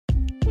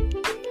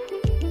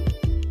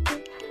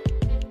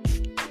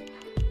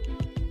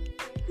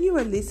you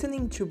are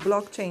listening to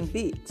Blockchain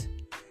Beat.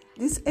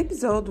 This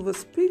episode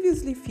was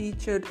previously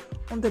featured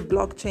on the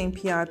Blockchain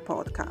PR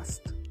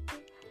podcast.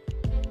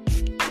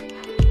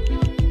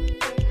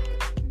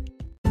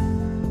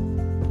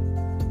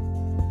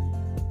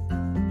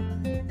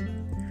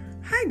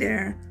 Hi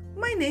there,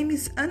 my name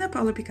is Ana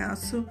Paula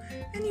Picasso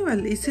and you are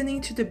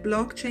listening to the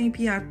Blockchain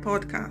PR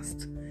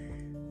podcast.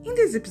 In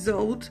this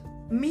episode,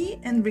 me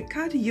and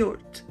Rikard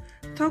Hjort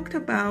talked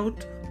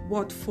about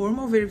what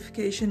formal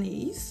verification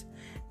is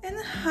and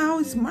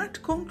how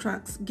smart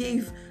contracts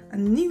gave a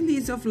new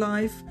lease of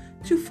life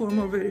to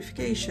formal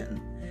verification.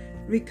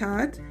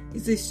 Rikard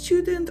is a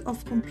student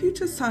of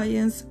computer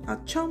science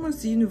at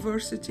Chalmers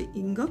University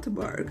in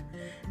Gothenburg,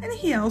 and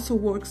he also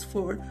works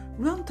for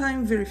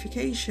Runtime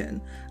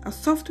Verification, a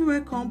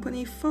software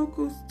company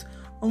focused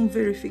on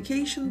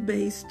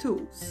verification-based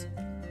tools.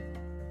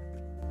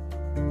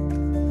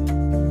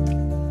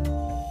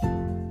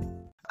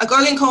 I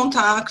got in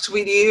contact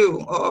with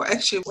you, or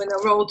actually when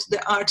I wrote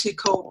the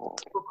article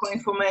for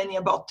Coin4Many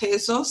about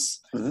Tezos,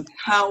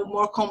 how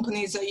more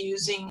companies are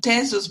using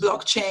Tezos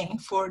blockchain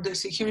for their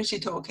security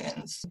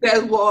tokens.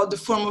 That's what the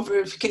formal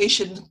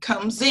verification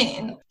comes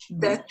in,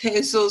 that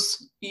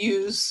Tezos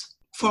use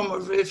formal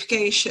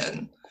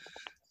verification.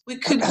 We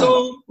could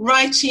go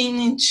right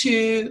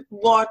into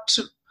what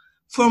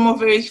formal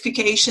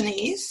verification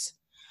is,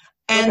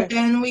 and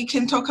then we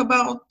can talk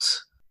about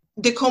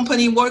the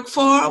company you work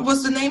for.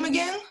 What's the name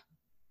again?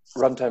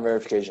 Runtime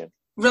Verification.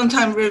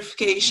 Runtime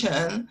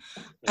Verification.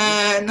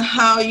 And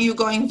how you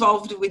got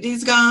involved with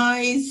these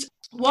guys.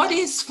 What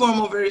is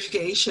formal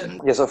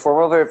verification? Yeah, so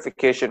formal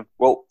verification,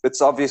 well,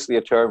 it's obviously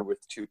a term with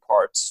two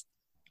parts.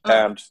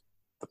 And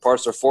the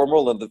parts are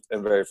formal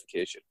and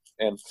verification.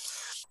 And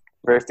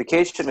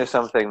verification is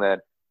something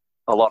that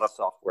a lot of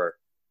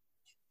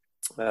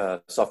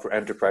software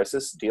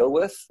enterprises deal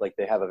with. Like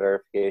they have a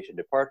verification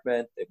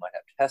department, they might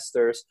have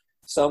testers,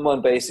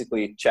 someone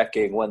basically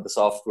checking when the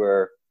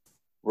software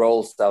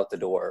rolls out the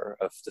door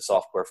of the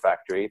software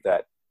factory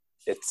that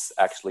it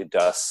actually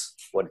does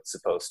what it's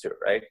supposed to,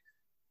 right?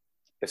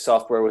 If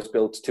software was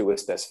built to a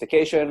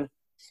specification,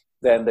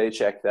 then they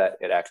check that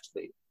it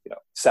actually,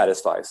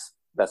 satisfies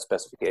that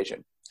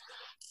specification.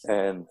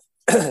 And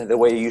the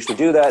way you usually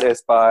do that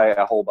is by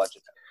a whole bunch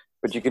of tests,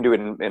 but you can do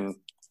it in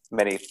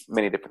many,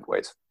 many different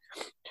ways.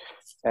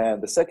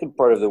 And the second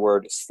part of the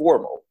word is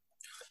formal.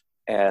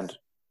 And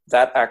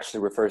that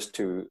actually refers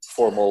to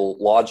formal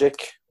logic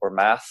or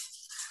math.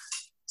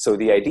 So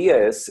the idea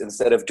is,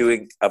 instead of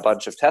doing a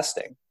bunch of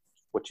testing,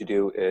 what you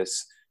do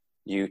is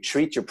you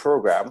treat your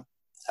program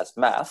as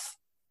math,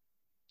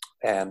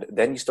 and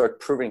then you start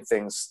proving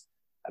things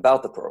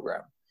about the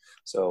program.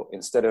 So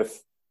instead of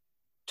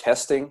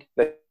testing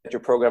that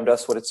your program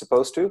does what it's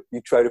supposed to,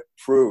 you try to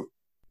prove.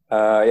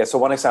 So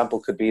one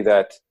example could be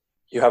that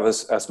you have a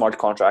smart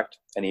contract,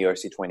 an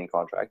ERC20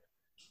 contract,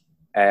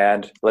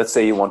 and let's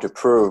say you want to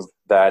prove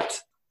that.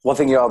 One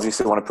thing you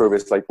obviously want to prove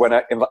is like when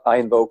I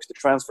invoke the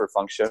transfer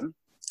function,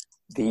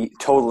 the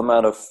total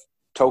amount of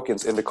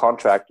tokens in the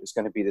contract is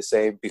going to be the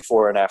same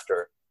before and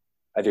after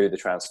I do the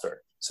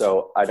transfer.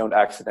 So I don't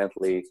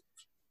accidentally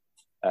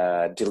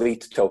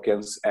delete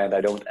tokens, and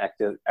I don't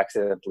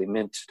accidentally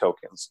mint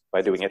tokens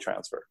by doing a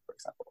transfer, for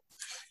example.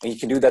 And you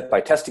can do that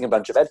by testing a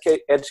bunch of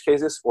edge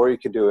cases, or you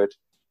can do it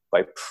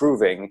by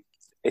proving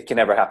it can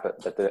never happen,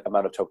 that the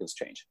amount of tokens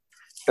change.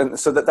 And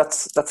so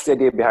that's the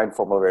idea behind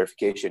formal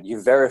verification.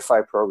 You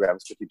verify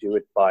programs, but you do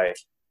it by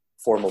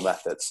formal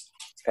methods.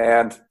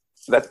 And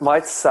that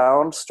might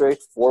sound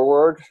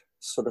straightforward,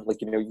 sort of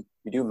like, you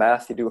do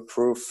math, you do a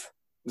proof.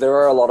 There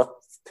are a lot of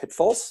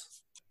pitfalls.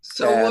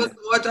 So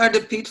what are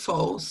the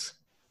pitfalls?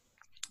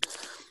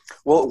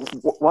 Well,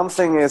 one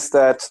thing is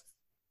that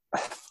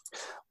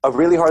a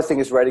really hard thing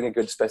is writing a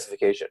good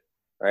specification,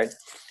 right?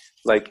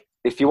 Like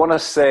if you want to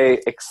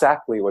say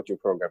exactly what your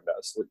program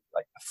does,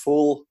 like a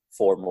full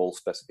formal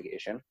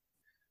specification,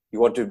 you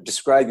want to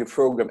describe your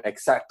program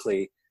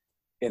exactly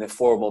in a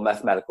formal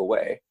mathematical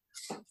way.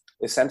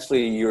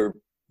 Essentially, you're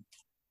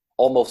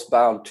almost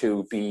bound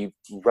to be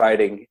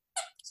writing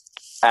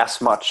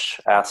as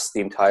much as the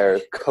entire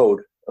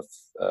code of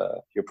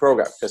your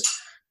program, because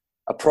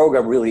a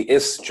program really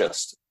is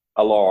just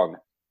a long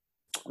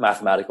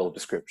mathematical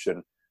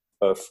description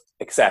of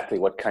exactly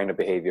what kind of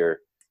behavior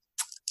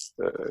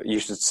you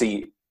should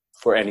see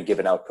for any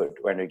given output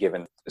or any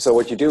given. So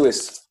what you do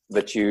is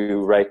that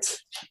you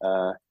write,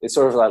 it's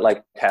sort of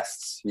like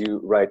tests.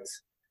 You write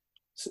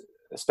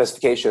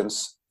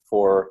specifications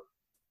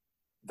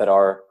that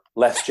are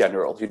less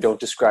general. You don't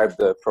describe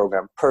the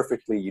program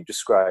perfectly. You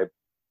describe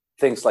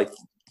things like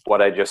what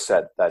I just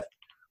said, that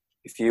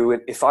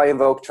if I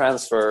invoke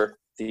transfer,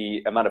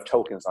 the amount of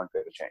tokens aren't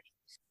going to change.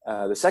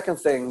 The second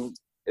thing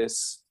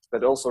is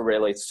that also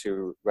relates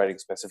to writing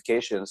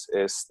specifications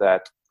is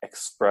that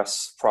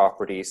express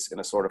properties in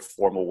a sort of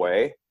formal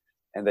way.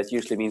 And that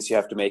usually means you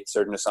have to make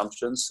certain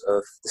assumptions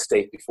of the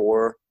state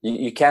before.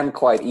 You can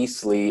quite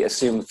easily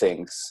assume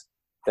things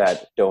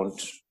that don't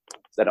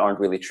that aren't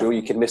really true.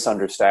 You can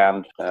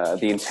misunderstand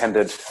the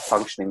intended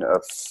functioning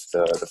of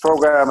the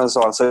program and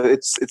so on. So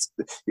it's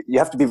you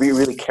have to be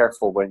really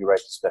careful when you write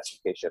the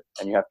specification,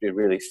 and you have to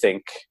really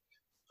think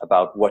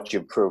about what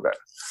you prove it.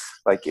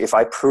 Like if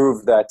I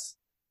prove that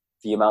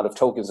the amount of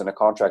tokens in a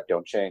contract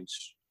don't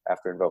change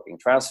after invoking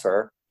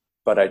transfer,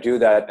 but I do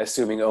that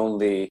assuming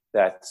only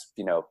that,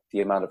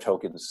 the amount of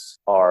tokens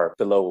are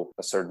below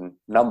a certain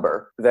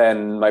number,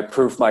 then my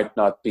proof might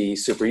not be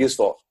super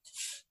useful.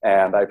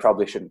 And I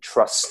probably shouldn't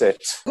trust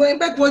it. Going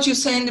back what you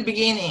said in the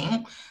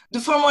beginning, the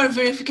firmware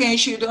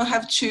verification, you don't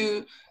have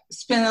to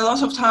spend a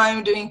lot of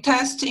time doing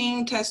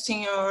testing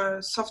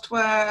your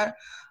software.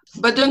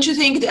 But don't you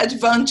think the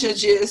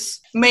advantages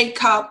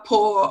make up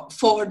for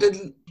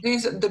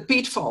the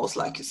pitfalls,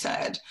 like you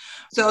said?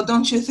 So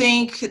don't you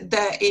think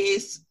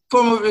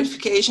firmware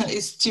verification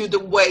is still the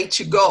way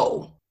to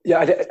go? Yeah,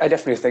 I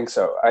definitely think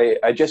so.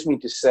 I just mean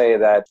to say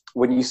that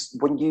when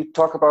you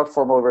talk about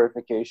formal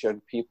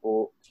verification,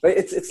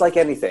 it's like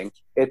anything.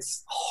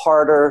 It's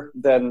harder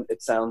than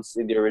it sounds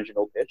in the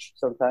original pitch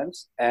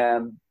sometimes,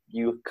 and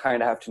you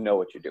kind of have to know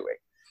what you're doing.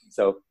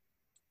 So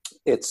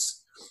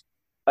it's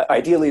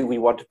ideally we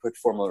want to put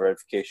formal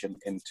verification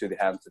into the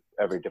hands of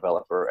every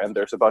developer, and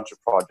there's a bunch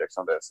of projects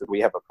on this.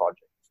 We have a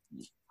project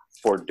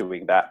for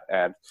doing that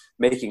and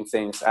making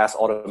things as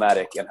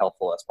automatic and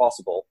helpful as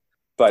possible.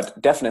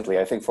 But definitely,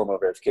 I think formal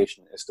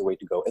verification is the way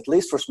to go, at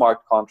least for smart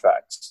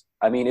contracts.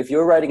 I mean, if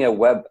you're writing a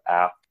web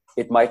app,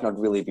 it might not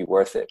really be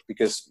worth it,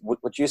 because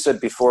what you said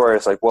before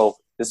is like, well,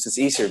 this is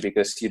easier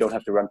because you don't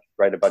have to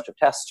write a bunch of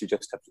tests. You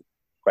just have to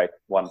write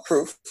one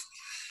proof.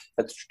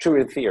 That's true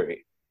in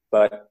theory.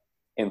 But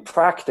in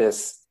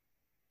practice,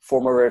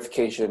 formal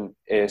verification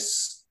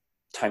is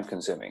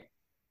time-consuming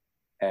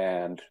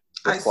and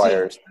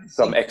requires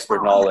some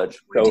expert knowledge.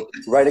 So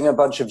writing a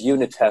bunch of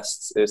unit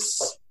tests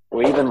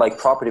or even like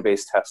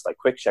property-based tests, like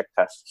quick check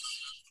tests,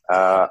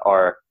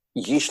 are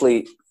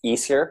usually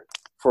easier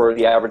for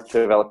the average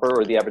developer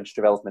or the average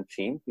development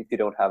team if you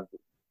don't have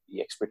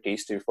the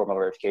expertise to do formal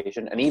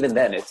verification. And even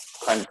then, it's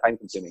kind of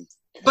time-consuming.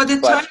 But the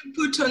time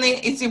put on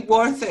it, is it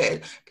worth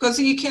it? Because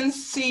you can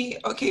see,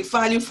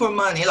 value for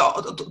money,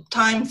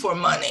 time for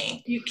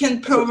money. You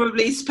can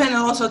probably spend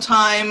a lot of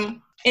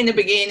time in the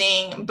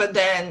beginning, but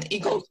then it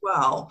goes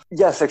well.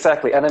 Yes,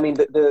 exactly. And I mean,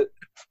 the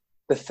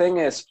thing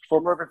is,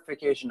 formal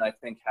verification, I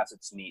think, has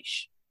its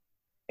niche.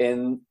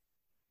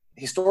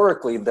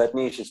 Historically, that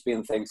niche has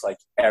been things like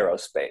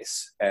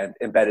aerospace and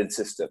embedded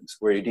systems,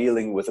 where you're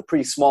dealing with a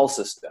pretty small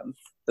system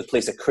that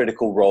plays a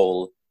critical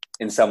role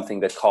in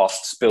something that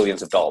costs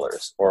billions of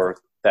dollars, or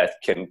that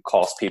can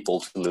cause people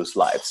to lose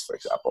lives, for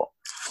example.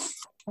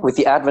 With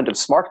the advent of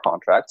smart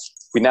contracts,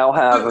 we now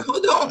have...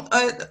 Hold on,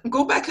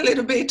 go back a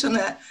little bit on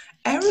that.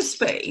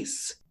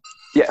 Aerospace.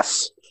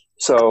 Yes.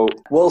 So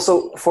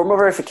formal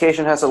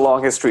verification has a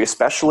long history,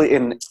 especially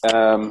in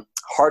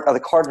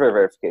hardware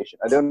verification.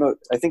 I don't know.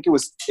 I think it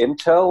was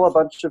Intel a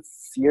bunch of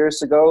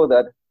years ago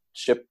that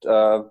shipped.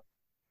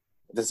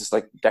 This is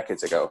like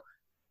decades ago.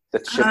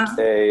 That shipped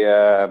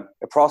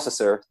a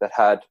processor that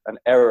had an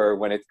error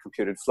when it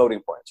computed floating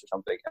points or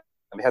something,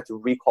 and they had to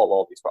recall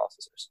all these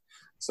processors.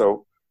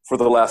 So for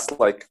the last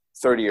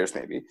 30 years,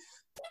 maybe.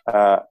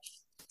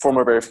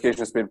 Formal verification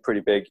has been pretty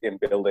big in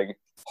building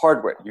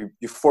hardware.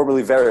 You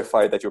formally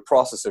verify that your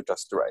processor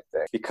does the right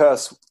thing,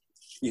 because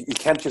you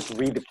can't just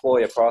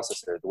redeploy a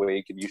processor the way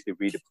you can usually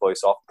redeploy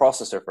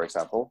processor, for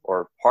example,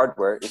 or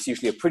hardware. It's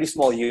usually a pretty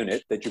small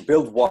unit that you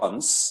build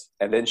once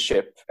and then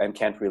ship and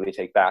can't really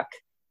take back,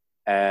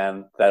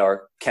 and that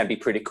can be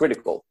pretty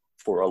critical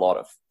for a lot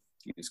of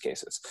use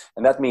cases.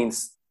 And that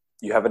means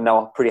you have a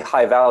now pretty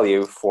high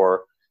value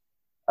for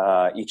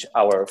each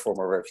hour of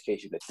formal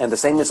verification. And the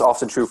same is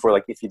often true for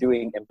if you're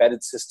doing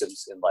embedded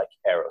systems in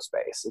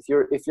aerospace.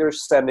 If you're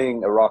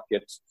sending a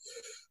rocket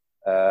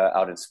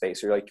out in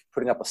space, you're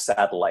putting up a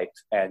satellite,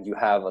 and you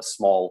have a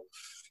small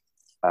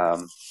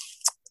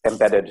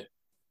embedded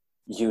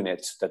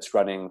unit that's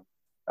running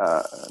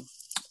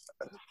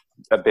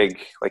a big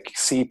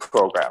C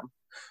program.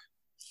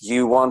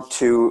 You want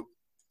to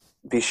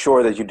be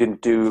sure that you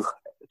didn't do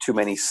too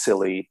many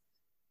silly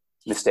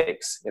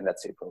mistakes in that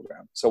C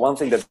program. So one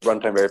thing that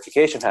runtime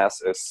verification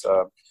has is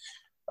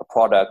a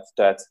product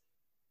that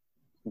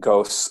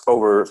goes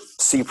over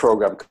C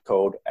program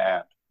code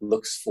and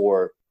looks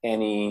for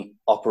any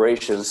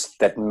operations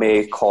that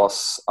may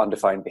cause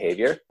undefined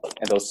behavior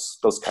and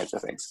those kinds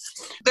of things.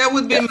 That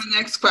would be my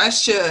next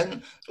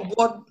question.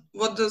 What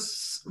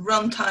does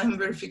runtime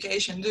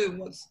verification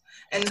do?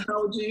 And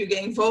how do you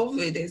get involved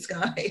with this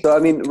guy? So I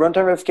mean,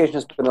 runtime verification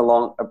has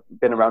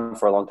been around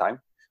for a long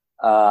time.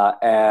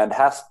 And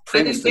has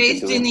previously been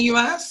based in the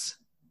US?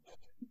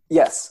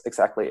 Yes,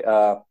 exactly.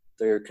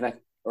 They're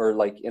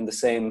in the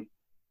same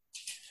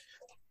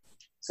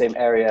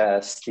area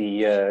as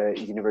the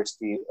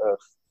University of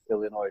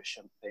Illinois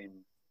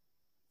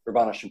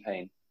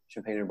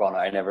Urbana.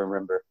 I never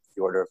remember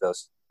the order of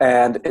those.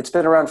 And it's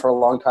been around for a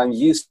long time.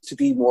 Used to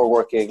be more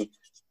working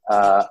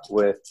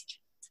with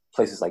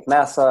places like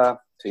NASA,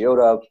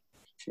 Toyota,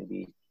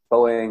 maybe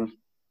Boeing,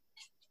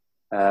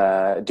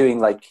 doing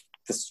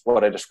this is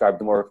what I described,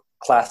 the more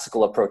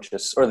classical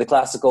approaches or the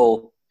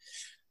classical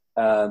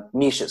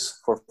niches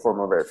for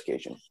formal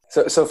verification.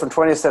 So from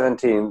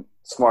 2017,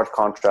 smart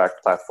contract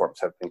platforms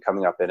have been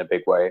coming up in a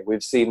big way.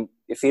 We've seen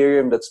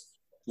Ethereum that's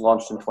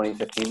launched in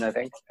 2015, I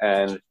think,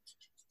 and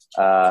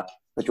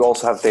but you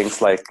also have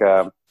things like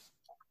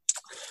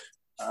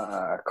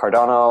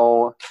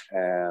Cardano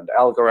and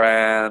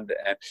Algorand,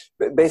 and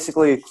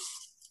basically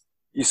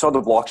you saw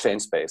the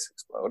blockchain space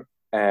explode.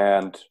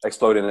 And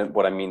exploded, and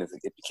what I mean is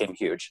it became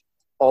huge.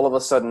 All of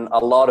a sudden, a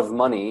lot of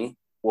money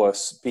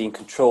was being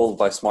controlled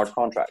by smart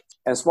contracts.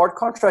 And smart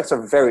contracts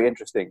are very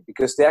interesting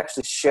because they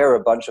actually share a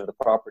bunch of the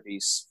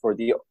properties for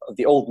the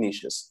old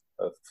niches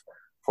of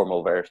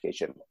formal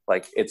verification.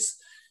 Like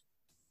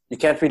you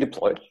can't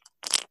redeploy it,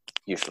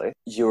 usually.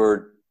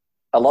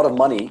 A lot of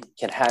money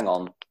can hang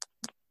on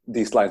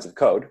these lines of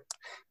code.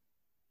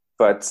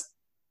 But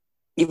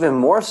even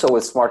more so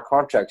with smart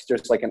contracts,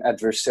 there's like an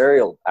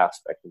adversarial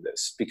aspect of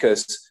this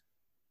because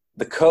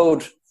the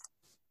code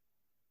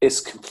is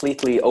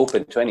completely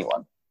open to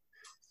anyone.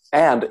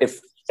 And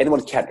if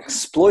anyone can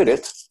exploit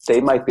it,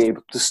 they might be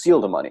able to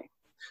steal the money.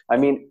 I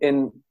mean,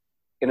 in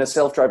a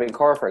self-driving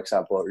car, for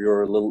example, or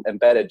your little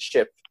embedded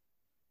chip,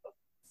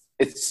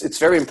 it's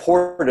very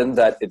important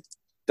that it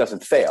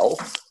doesn't fail,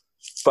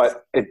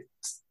 but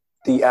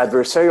the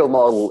adversarial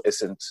model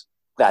isn't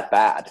that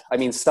bad. I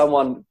mean,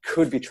 someone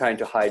could be trying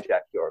to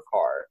hijack your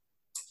car,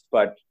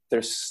 but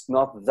there's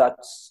not that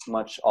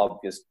much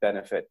obvious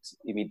benefit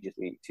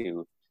immediately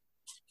to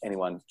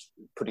anyone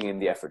putting in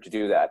the effort to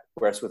do that.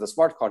 Whereas with a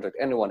smart contract,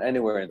 anyone,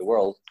 anywhere in the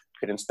world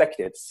could inspect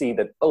it, see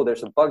that, oh,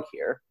 there's a bug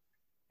here.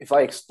 If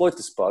I exploit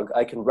this bug,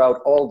 I can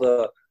route all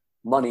the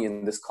money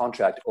in this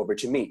contract over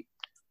to me.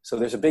 So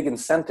there's a big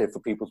incentive for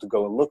people to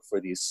go and look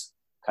for these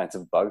kinds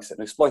of bugs and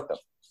exploit them.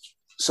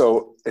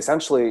 So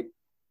essentially,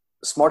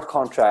 smart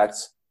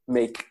contracts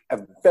make a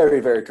very,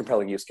 very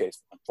compelling use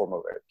case for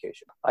formal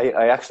verification.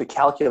 I actually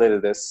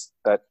calculated this,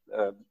 that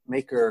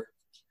Maker,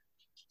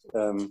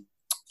 the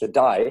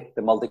DAI,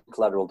 the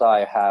multi-collateral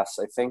DAI, has,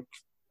 I think,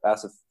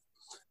 as of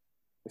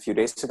a few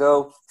days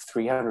ago,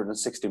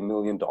 $360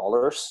 million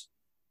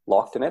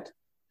locked in it.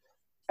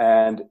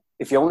 And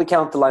if you only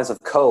count the lines of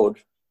code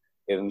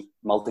in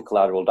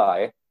multi-collateral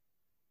DAI,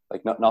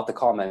 like not the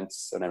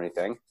comments and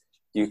everything,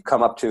 you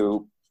come up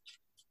to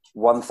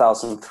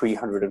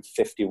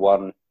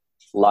 1,351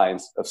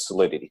 lines of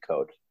Solidity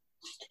code.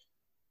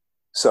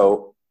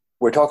 So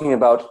we're talking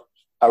about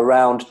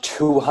around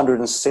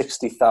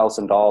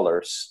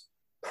 $260,000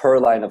 per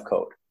line of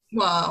code.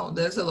 Wow,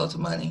 there's a lot of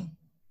money.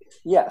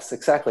 Yes,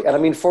 exactly. And I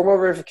mean, formal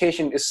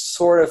verification is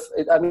sort of,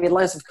 I mean,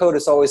 lines of code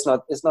is always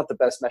not the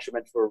best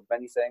measurement for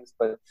many things,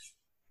 but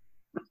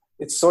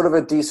it's sort of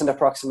a decent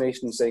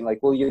approximation saying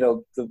like, well, you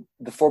know,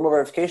 the formal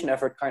verification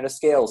effort kind of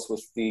scales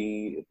with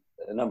the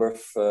number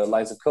of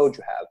lines of code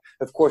you have.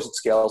 Of course, it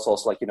scales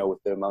also, like, you know,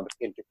 with the amount of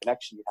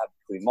interconnection you have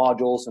between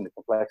modules and the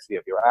complexity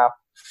of your app.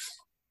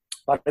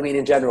 But I mean,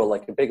 in general,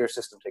 like a bigger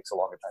system takes a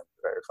longer time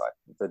to verify.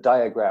 The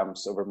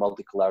diagrams over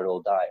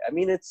multi-collateral DAI, I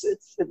mean,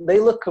 they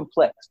look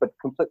complex, but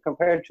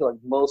compared to like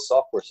most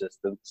software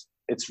systems,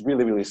 it's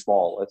really, really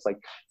small. It's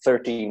like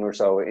 13 or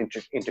so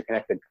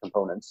interconnected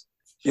components.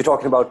 You're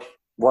talking about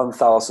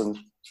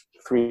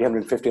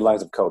 1,350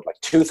 lines of code, like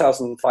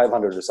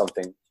 2,500 or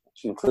something,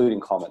 including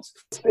comments.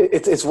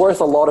 It's worth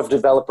a lot of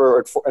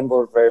developer and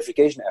more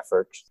verification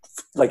effort.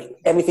 Like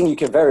anything you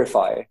can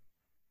verify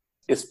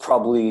is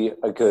probably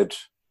a good,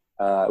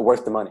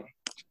 worth the money.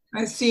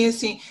 I see.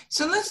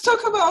 So let's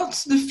talk about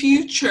the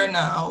future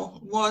now.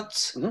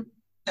 What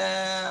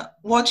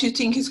you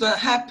think is going to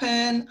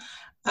happen?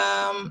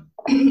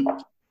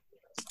 It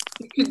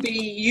could be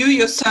you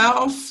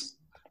yourself,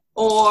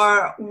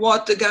 or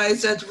what the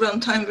guys at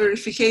Runtime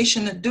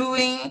Verification are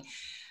doing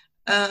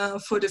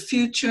for the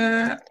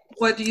future.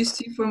 What do you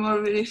see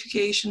formal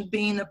verification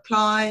being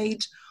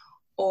applied,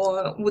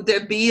 or would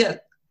there be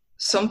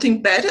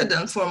something better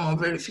than formal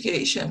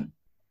verification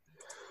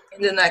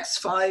in the next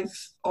 5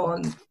 or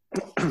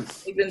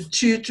even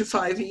 2 to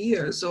 5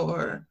 years?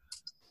 Or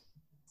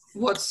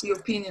what's your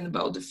opinion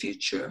about the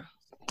future?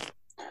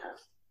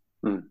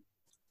 That's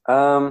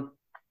a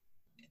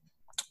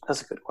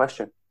good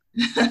question.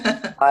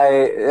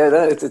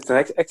 It's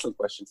an excellent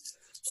question.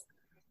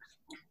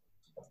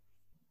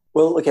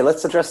 Well, okay,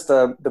 let's address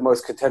the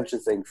most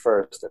contentious thing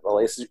first. Well,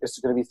 is there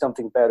going to be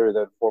something better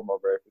than formal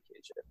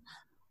verification?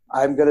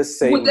 I'm going to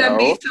say no. Would there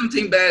be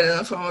something better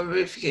than formal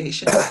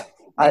verification?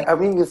 I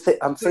mean,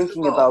 I'm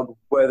thinking about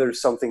whether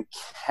something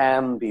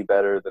can be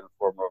better than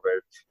formal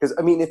verification. Because,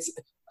 I mean,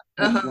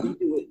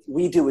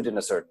 we do it in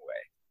a certain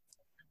way.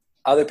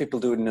 Other people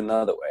do it in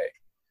another way.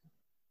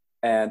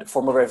 And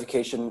formal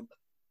verification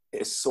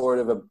is sort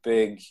of a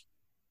big,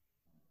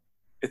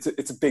 it's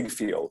a big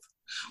field.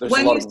 There's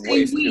when a lot you of say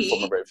ways we, to do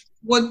formal verification.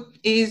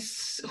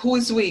 who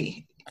is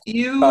we?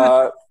 You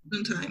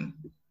Runtime?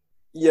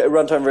 Yeah,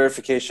 runtime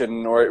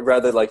verification, or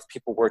rather like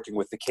people working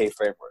with the K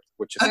framework,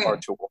 which is our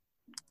tool.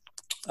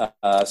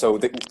 So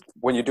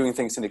when you're doing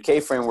things in the K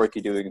framework,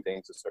 you're doing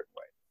things a certain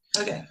way.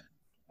 Okay.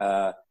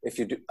 If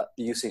you're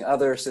using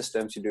other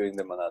systems, you're doing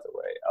them another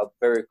way. A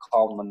very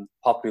common,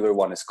 popular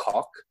one is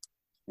Coq.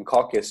 And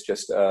Coq is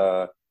just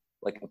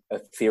like a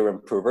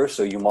theorem prover.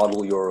 So you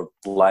model your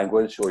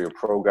language or your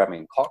program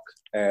in Coq,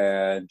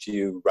 and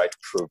you write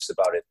proofs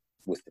about it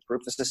with the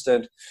proof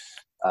assistant.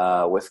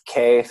 With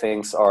K,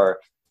 things are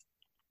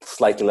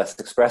slightly less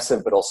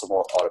expressive, but also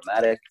more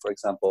automatic, for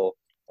example,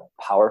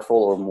 powerful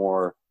or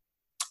more.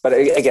 But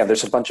again,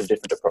 there's a bunch of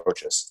different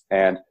approaches.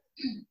 And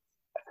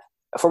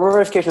formal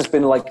verification has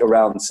been like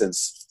around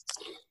since,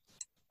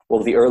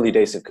 well, the early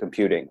days of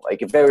computing.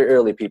 Like very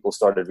early people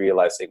started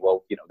realizing,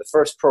 well, you know, the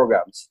first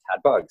programs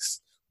had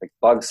bugs. Like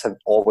bugs have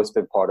always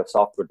been part of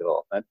software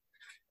development.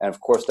 And of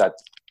course that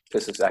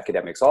pisses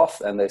academics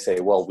off, and they say,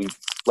 well,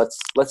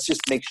 let's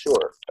just make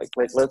sure,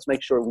 let's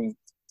make sure we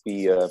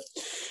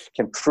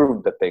can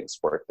prove that things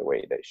work the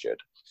way they should.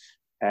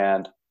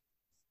 And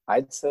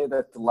I'd say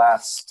that the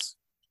last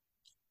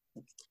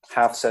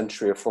half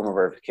century of formal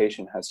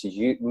verification has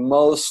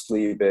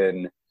mostly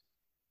been,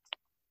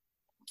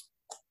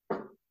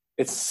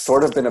 it's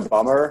sort of been a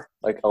bummer.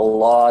 Like a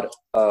lot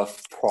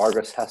of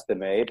progress has been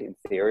made in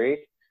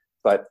theory,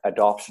 but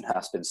adoption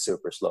has been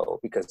super slow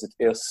because it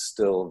is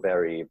still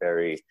very,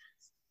 very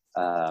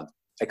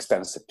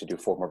expensive to do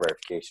formal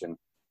verification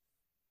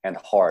and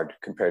hard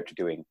compared to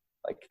doing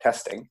like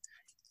testing.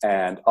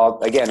 And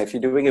again, if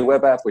you're doing a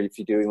web app or if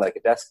you're doing like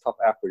a desktop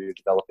app where you're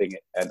developing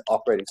an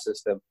operating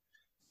system,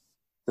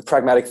 the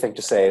pragmatic thing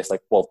to say is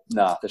like, well,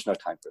 nah, there's no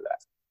time for that.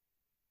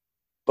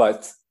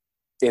 But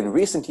in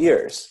recent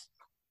years,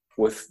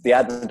 with the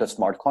advent of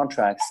smart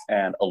contracts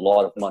and a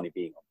lot of money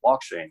being on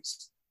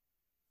blockchains,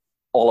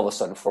 all of a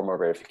sudden formal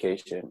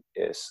verification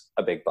is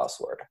a big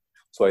buzzword.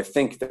 So I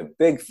think the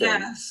big thing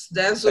that's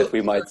that what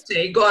we might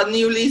say, got a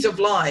new lease of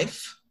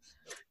life.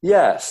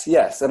 Yes.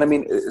 And I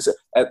mean,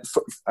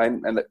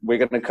 and we're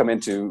going to come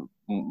into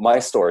my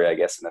story, I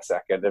guess, in a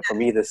second. And for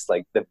me, this is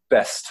like the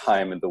best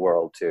time in the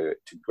world to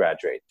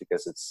graduate,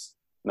 because it's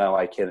now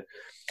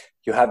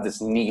you have this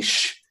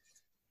niche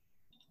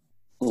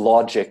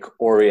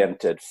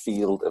logic-oriented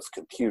field of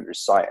computer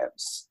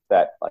science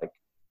that like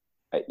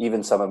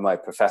even some of my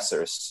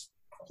professors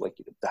like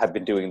have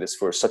been doing this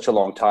for such a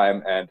long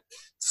time. And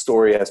the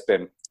story has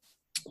been,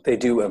 they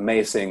do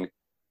amazing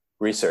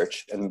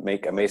research and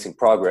make amazing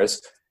progress,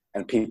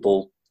 and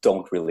people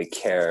don't really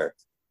care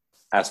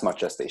as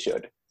much as they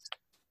should.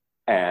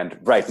 And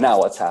right now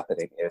what's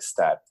happening is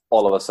that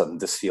all of a sudden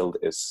this field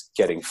is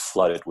getting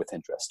flooded with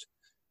interest,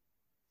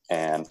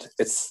 and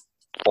it's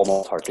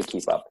almost hard to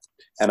keep up.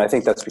 And I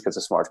think that's because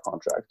of smart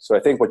contracts. So I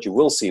think what you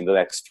will see in the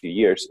next few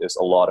years is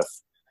a lot of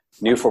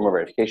new formal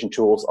verification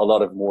tools, a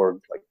lot of more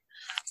like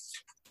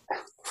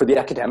for the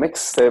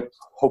academics,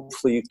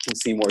 hopefully you can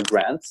see more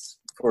grants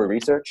for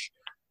research.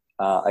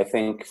 I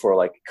think for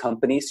like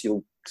companies,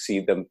 you'll see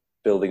them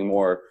building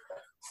more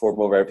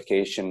formal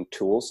verification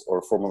tools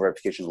or formal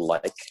verification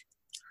like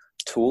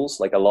tools,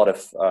 like a lot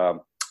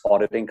of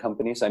auditing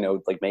companies I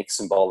know like make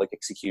symbolic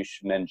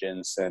execution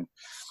engines and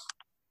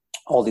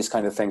all these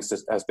kind of things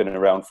that has been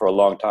around for a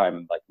long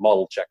time, like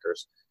model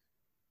checkers,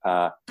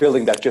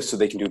 building that just so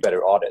they can do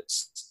better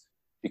audits.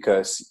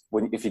 Because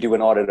if you do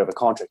an audit of a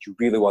contract, you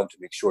really want to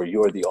make sure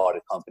you're the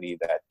audit company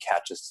that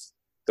catches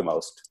the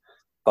most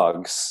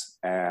bugs.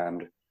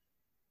 And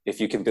if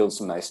you can build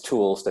some nice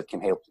tools that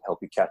can help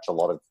you catch a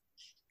lot of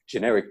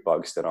generic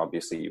bugs, then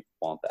obviously you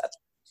want that.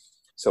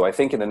 So I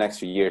think in the next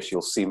few years,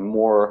 you'll see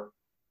more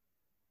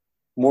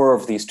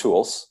of these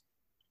tools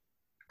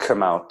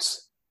come out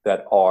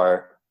that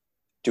are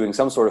doing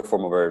some sort of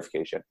formal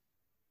verification,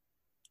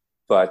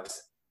 but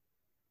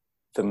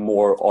the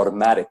more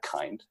automatic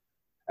kind.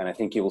 And I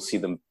think you will see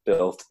them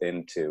built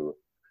into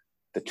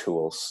the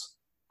tools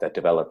that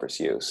developers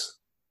use.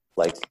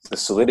 Like the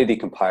Solidity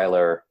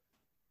compiler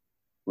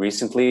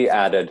recently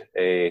added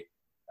a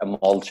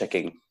model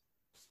checking,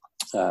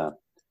 a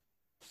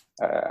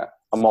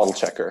model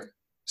checker.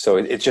 So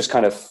it's just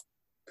kind of,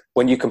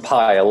 when you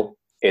compile,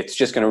 it's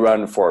just going to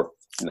run for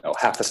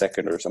half a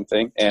second or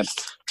something and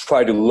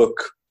try to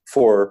look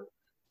for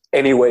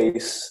any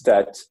ways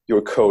that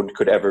your code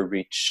could ever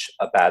reach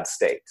a bad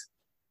state,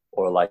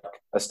 or like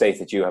a state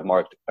that you have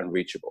marked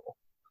unreachable.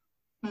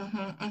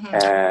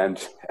 And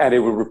it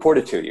will report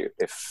it to you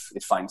if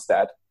it finds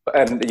that.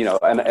 And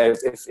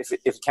if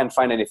it can't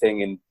find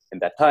anything in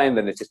that time,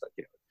 then it's just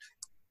like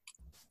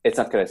it's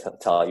not going to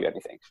tell you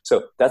anything.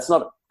 So that's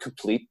not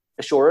complete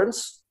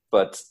assurance,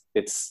 but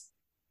it's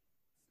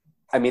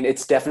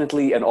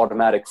definitely an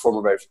automatic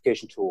formal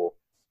verification tool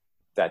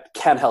that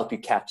can help you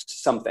catch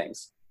some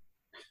things.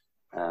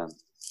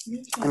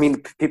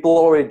 People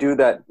already do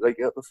that. Like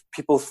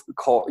people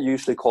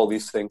usually call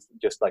these things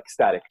just like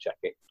static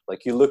checking.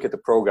 Like you look at the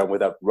program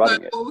without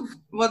running it.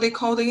 What they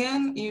called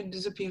again? You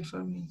disappeared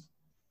from me.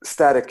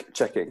 Static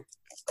checking.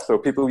 So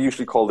people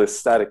usually call this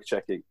static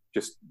checking.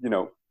 Just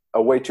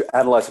a way to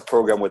analyze a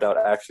program without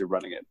actually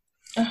running it.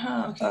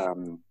 Okay.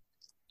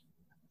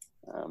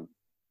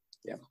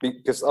 Yeah,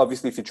 because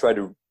obviously if you try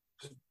to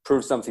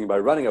prove something by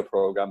running a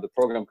program, the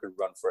program could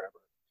run forever.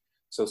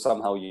 So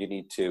somehow you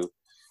need to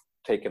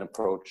take an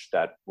approach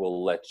that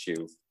will let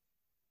you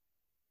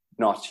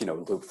not,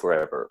 loop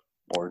forever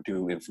or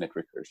do infinite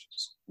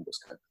recursions and those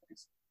kind of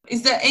things.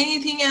 Is there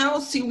anything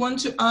else you want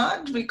to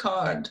add,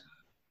 Rikard?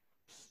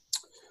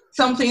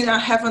 Something I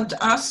haven't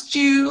asked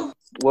you?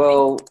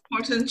 Well,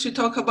 important to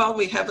talk about,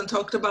 we haven't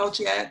talked about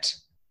yet?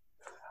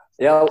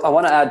 Yeah, I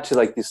want to add to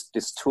like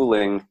this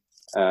tooling,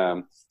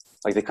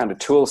 like the kind of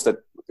tools that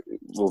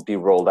will be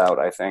rolled out,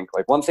 I think.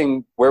 Like one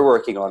thing we're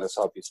working on is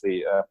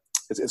obviously,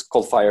 it's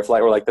called Firefly,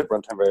 or like the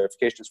runtime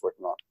verification is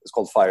working on. It's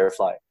called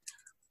Firefly,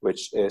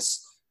 which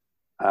is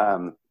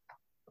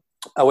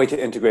a way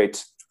to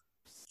integrate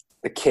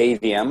the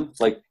KVM,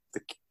 like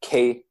the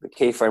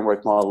K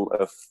framework model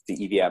of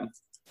the EVM,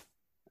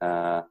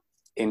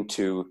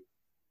 into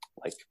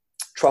like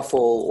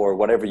Truffle or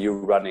whatever you're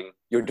running,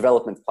 your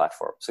development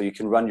platform. So you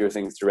can run your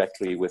things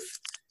directly with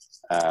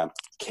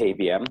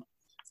KVM,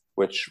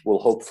 which will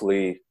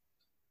hopefully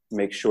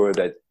make sure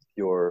that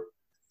your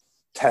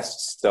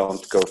tests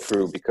don't go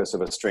through because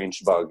of a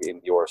strange bug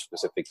in your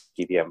specific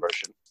EVM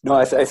version. No,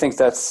 I think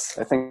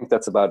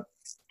that's about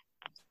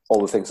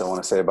all the things I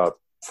want to say about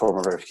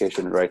formal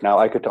verification right now.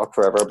 I could talk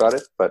forever about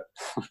it, but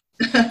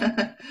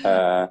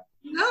no,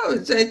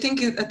 I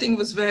think it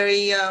was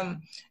very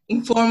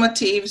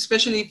informative,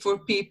 especially for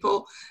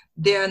people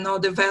they are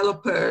not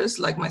developers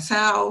like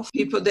myself,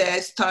 people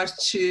that start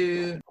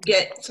to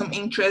get some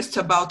interest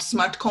about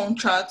smart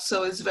contracts.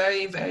 So it's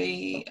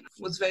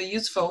was very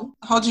useful.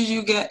 How did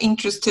you get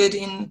interested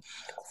in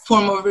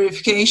formal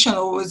verification,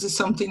 or was it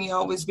something you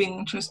always been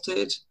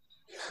interested?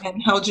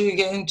 And how do you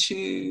get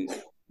into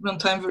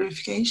runtime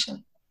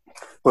verification?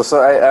 Well, so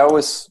I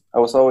was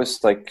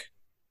always like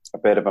a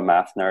bit of a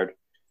math nerd,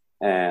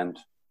 and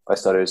I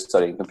started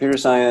studying computer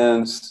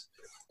science,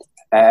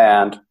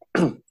 and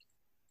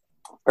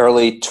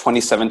early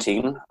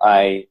 2017,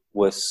 I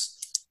was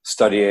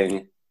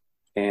studying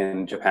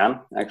in Japan,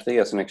 actually,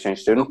 as an exchange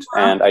student,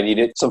 and I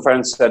needed, some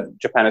friends said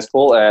Japan is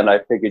cool, and I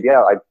figured,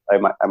 yeah, I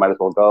might as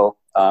well go.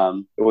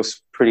 It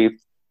was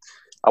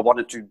I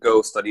wanted to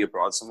go study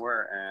abroad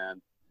somewhere,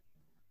 and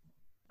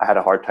I had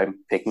a hard time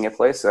picking a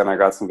place, and I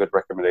got some good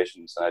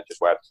recommendations, and I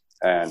just went,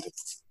 and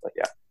it's like,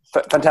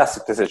 yeah,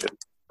 fantastic decision.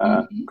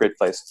 Great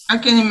place. I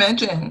can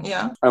imagine,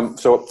 yeah.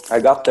 So I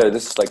got there,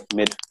 this is like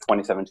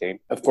mid-2017.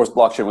 Of course,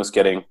 blockchain was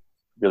getting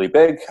really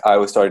big. I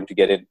was starting to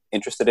get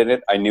interested in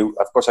it. I knew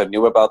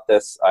about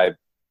this. I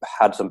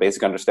had some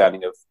basic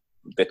understanding of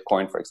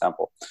Bitcoin, for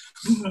example.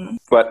 Mm-hmm.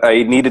 But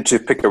I needed to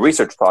pick a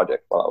research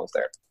project while I was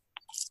there.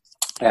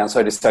 And so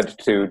I decided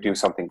to do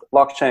something with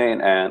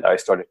blockchain, and I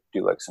started to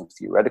do like some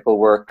theoretical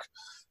work.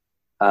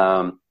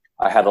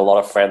 I had a lot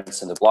of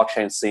friends in the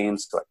blockchain scene,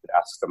 so I could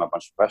ask them a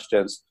bunch of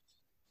questions.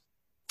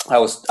 I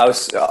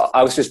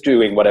was just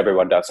doing what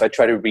everyone does. I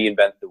try to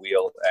reinvent the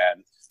wheel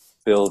and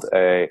build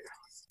a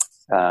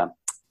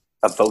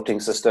voting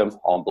system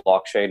on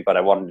blockchain, but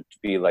I wanted it to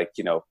be like,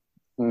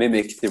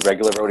 mimic the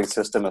regular voting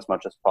system as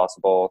much as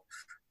possible.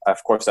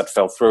 Of course, that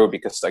fell through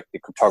because like the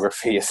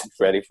cryptography isn't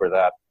ready for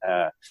that.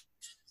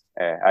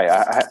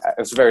 I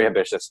was very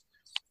ambitious,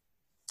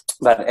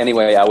 but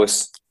anyway,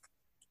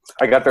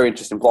 I got very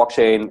interested in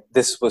blockchain.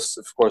 This was,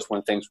 of course,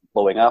 when things were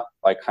blowing up.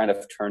 I kind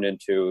of turned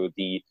into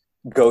the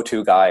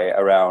go-to guy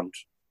around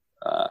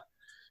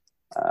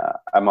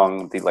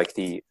among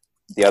the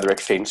other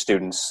exchange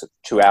students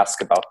to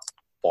ask about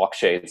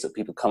blockchain. So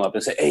people come up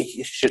and say,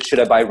 "Hey, should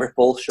I buy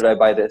Ripple? Should I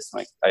buy this?"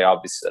 Like, I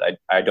obviously said,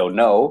 I don't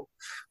know,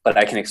 but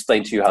I can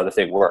explain to you how the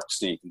thing works,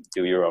 so you can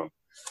do your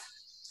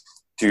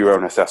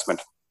own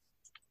assessment.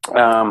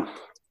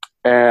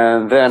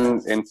 And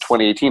then in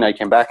 2018, I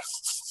came back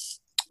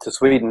to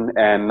Sweden,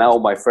 and now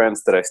my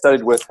friends that I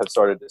studied with have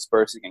started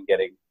dispersing and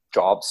getting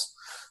jobs.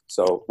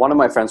 So one of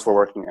my friends were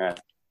working at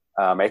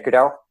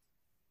MakerDAO.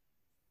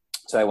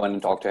 So I went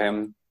and talked to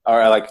him,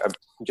 or I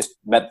just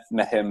met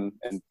him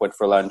and went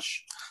for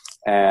lunch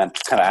and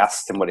kind of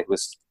asked him what he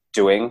was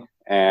doing.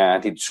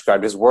 And he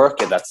described his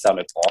work, and that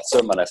sounded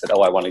awesome. And I said,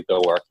 "Oh, I want to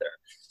go work there."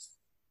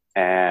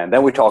 And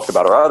then we talked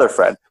about our other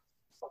friend.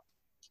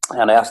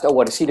 And I asked, "Oh,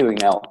 what is he doing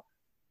now?"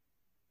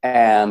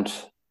 And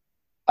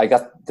I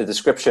got the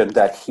description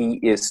that he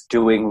is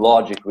doing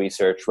logic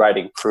research,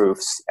 writing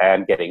proofs,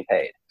 and getting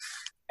paid.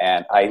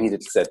 And I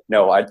immediately said,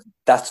 "No,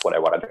 that's what I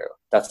want to do.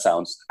 That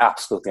sounds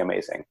absolutely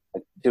amazing.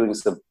 Like doing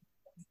some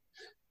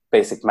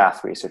basic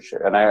math research."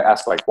 And I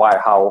asked, like, why?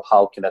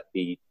 How can that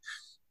be?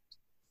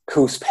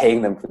 Who's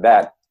paying them for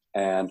that?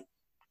 And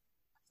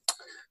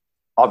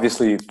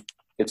obviously,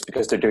 it's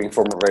because they're doing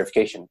formal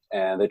verification,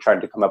 and they're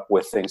trying to come up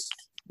with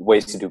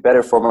ways to do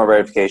better formal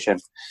verification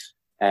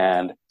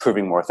and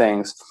proving more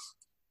things.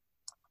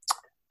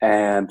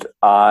 And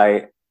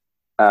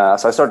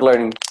so I started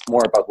learning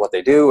more about what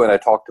they do, and I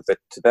talked a bit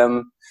to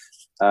them.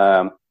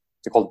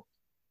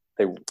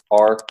 They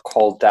are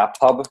called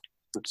DAppHub,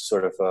 which is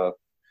sort of a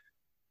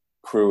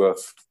crew of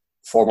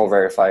formal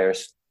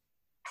verifiers.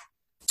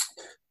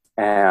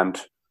 And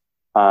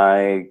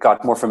I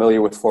got more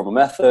familiar with formal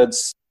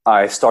methods.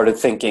 I started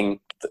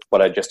thinking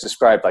what I just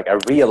described. Like, I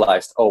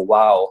realized, oh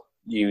wow,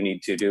 you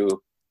need to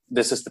do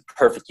this is the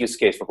perfect use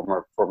case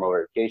for formal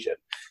verification.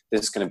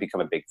 This is going to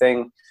become a big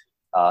thing.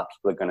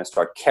 People are going to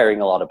start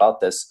caring a lot about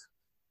this.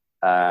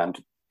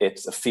 And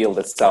it's a field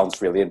that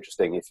sounds really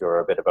interesting if you're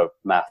a bit of a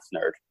math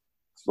nerd.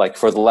 Like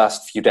for the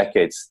last few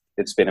decades,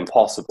 it's been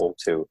impossible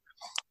to,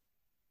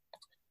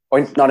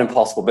 or not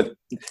impossible, but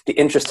the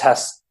interest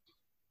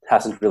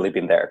hasn't really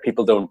been there.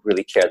 People don't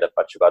really care that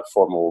much about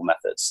formal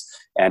methods.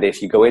 And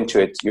if you go into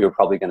it, you're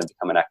probably going to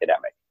become an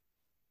academic.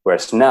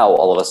 Whereas now,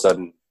 all of a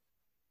sudden,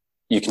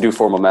 you can do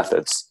formal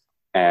methods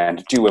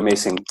and do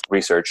amazing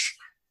research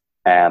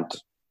and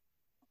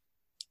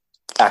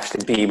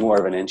actually be more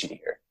of an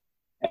engineer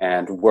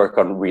and work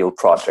on real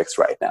projects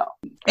right now.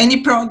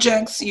 Any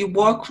projects you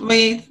work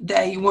with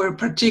that you were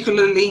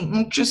particularly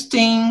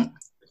interesting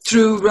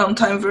through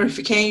runtime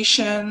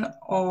verification,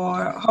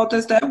 or how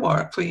does that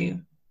work for you?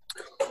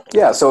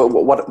 Yeah, so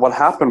what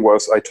happened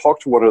was I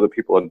talked to one of the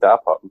people at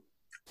DAPHub,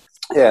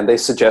 and they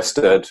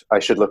suggested I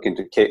should look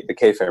into the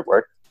K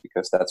framework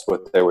because that's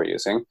what they were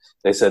using.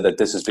 They said that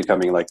this is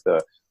becoming like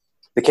the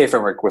K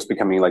framework was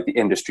becoming like the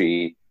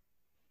industry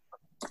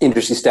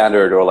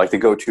standard, or like the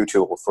go-to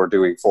tool for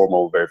doing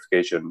formal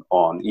verification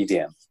on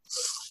EVM.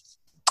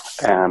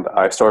 And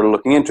I started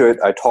looking into it.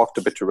 I talked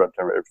a bit to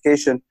runtime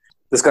verification.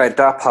 This guy at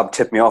DAPHub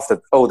tipped me off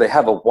that, they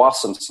have a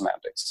WASM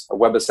semantics, a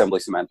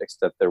WebAssembly semantics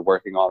that they're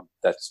working on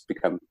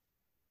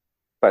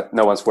but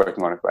no one's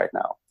working on it right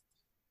now.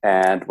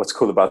 And what's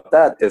cool about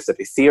that is that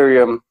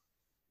Ethereum,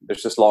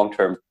 there's this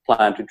long-term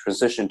plan to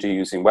transition to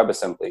using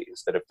WebAssembly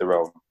instead of their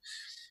own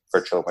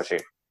virtual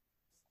machine.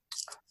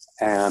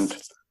 And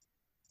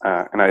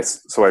I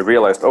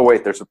realized,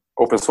 there's an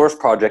open source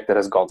project that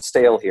has gone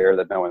stale here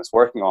that no one is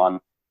working on.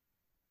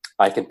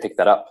 I can pick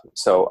that up.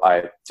 So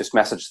I just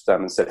messaged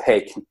them and said,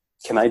 hey,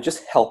 can I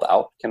just help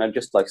out? Can I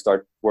just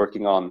start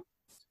working on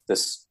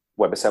this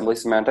WebAssembly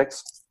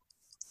semantics?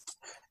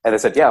 And they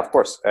said, yeah, of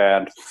course.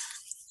 And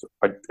so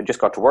I just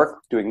got to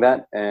work doing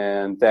that.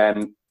 And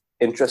then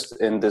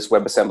interest in this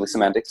WebAssembly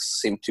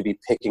semantics seemed to be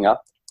picking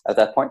up at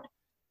that point.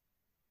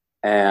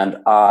 And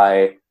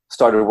I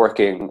started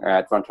working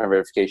at runtime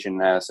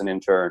verification as an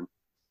intern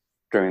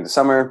during the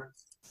summer,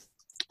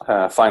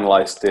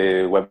 finalized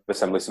the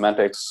WebAssembly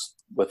semantics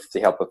with the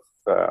help of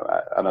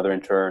another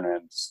intern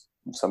and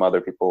some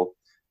other people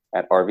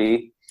at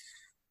RV.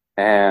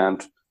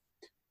 And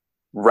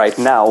right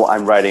now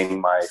I'm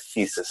writing my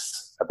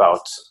thesis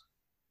about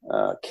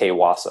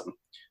KWASM,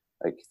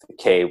 like the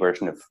K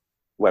version of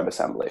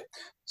WebAssembly.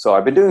 So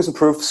I've been doing some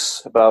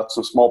proofs about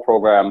some small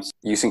programs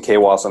using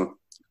KWASM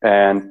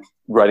and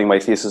writing my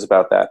thesis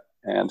about that.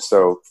 And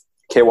so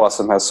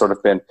KWASM has sort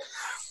of been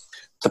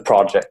the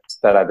project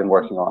that I've been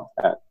working on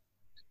at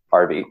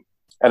RV.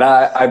 And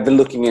I've been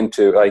looking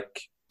into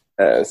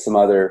some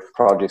other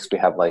projects. We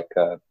have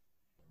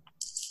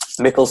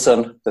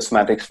Mickelson, the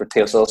semantics for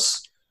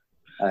Tesos.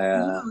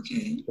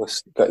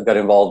 Got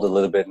involved a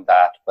little bit in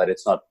that, but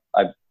it's not.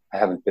 I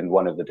haven't been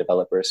one of the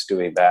developers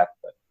doing that.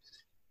 But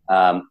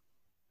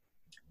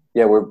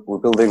we're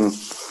building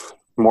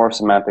more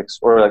semantics,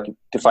 or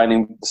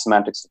defining the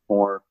semantics of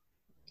more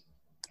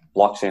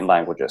blockchain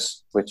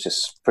languages, which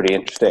is pretty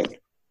interesting.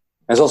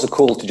 And it's also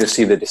cool to just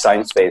see the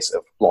design space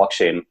of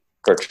blockchain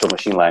virtual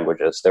machine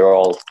languages. They're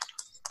all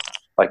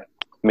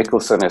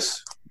Mickelson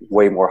is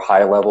way more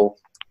high level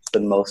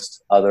than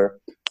most other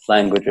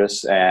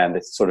languages, and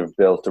it's sort of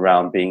built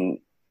around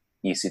being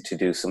easy to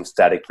do some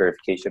static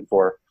verification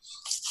for.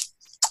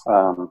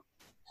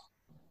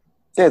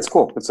 It's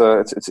cool. It's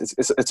a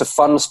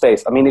fun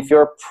space. I mean, if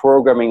you're a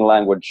programming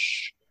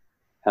language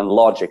and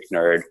logic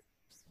nerd,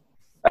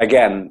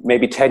 again,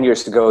 maybe 10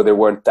 years ago there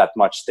weren't that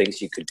much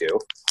things you could do.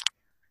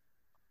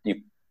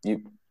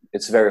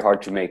 It's very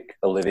hard to make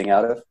a living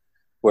out of.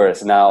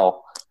 Whereas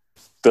now,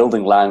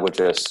 building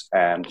languages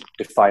and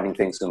defining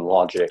things in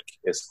logic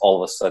is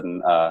all of a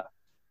sudden a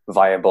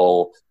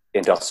viable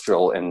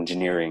industrial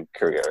engineering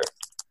career,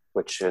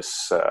 which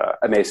is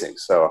amazing.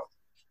 So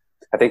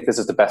I think this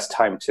is the best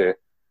time to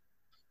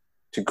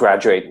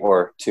graduate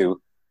or to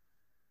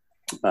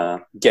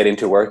get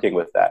into working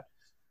with that.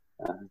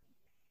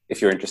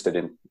 If you're interested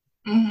in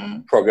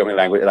programming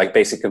language, like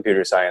basic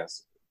computer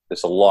science,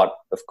 there's a lot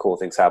of cool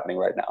things happening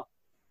right now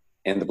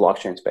in the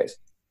blockchain space.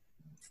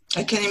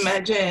 I can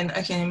imagine.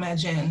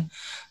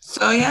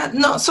 So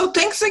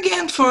thanks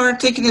again for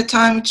taking the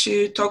time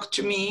to talk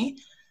to me.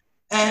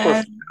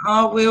 And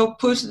I will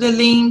put the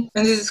link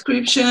in the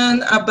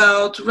description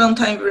about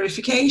runtime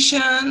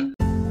verification.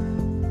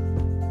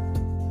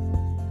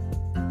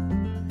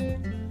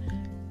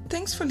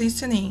 Thanks for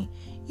listening.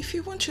 If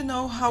you want to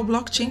know how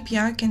Blockchain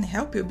PR can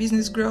help your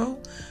business grow,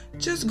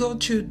 just go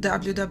to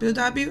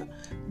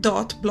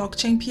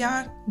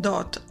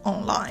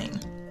www.blockchainpr.online.